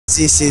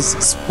This is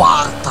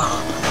Sparta.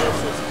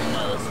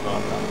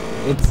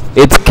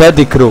 It's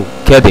Caddy crew.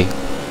 Caddy.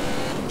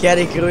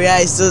 Caddy crew, yeah,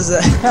 I saw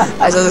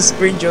the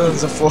screenshot on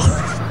the phone.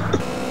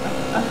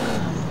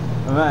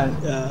 Man,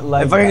 Yeah.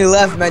 like I fucking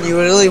laughed, man. You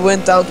really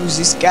went out with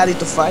this caddy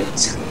to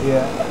fight?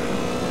 yeah.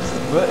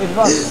 But it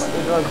was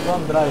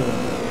fun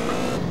driving.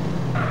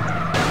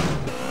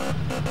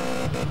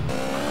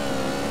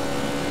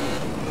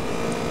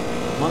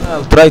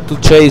 Manuel, Try to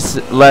chase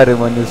Larry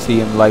when you see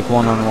him, like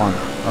one-on-one.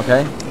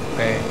 Okay?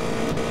 Okay.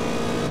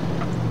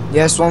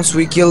 Yes, once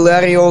we kill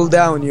Larry all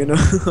down, you know.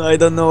 I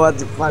don't know what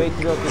the fuck.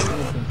 Patriot is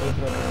missing.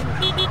 Patriot is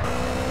missing.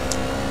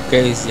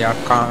 Okay, they are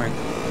coming.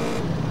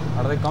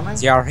 Are they coming?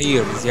 They are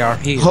here. They are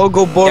here.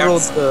 Hogo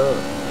borrowed Yes.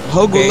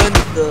 Hogo Okay. lent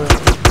the...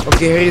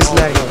 Okay, here is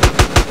Larry.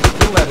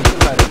 Kill Larry, kill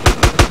Larry.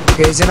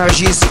 Okay, his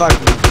energy is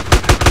fucked.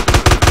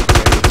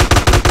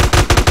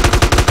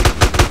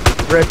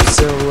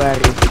 Rips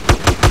Larry.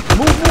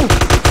 Move, move!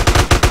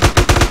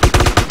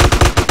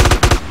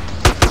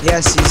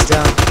 Yes, he's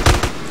down.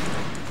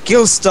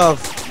 Kill stuff.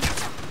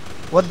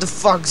 What the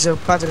fuck? The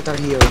Patriot are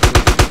here.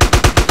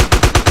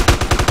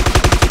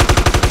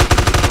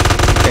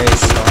 Okay,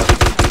 so.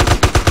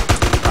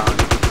 Coming.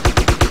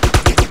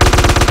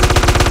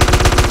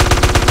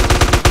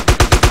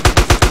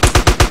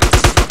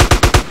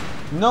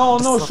 No,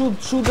 no,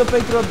 shoot the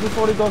Patriot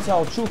before he goes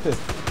out. Shoot it.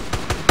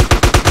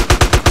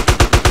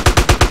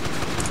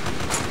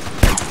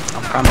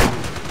 I'm coming.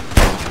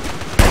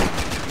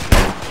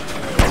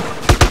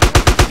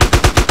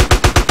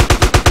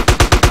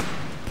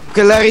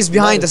 Okay, Larry's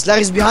behind us.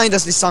 Larry's behind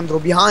us,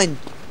 Lisandro. Behind.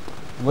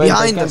 Wait,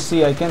 Behind I us.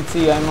 can't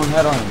see, I'm on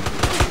heroin.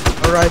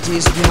 Alright,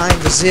 he's behind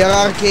us. They are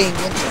arcing.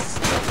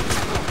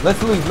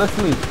 Let's leave, let's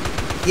leave.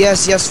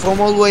 Yes, yes,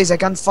 from always. I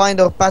can't find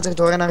our Patriot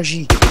or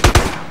NRG.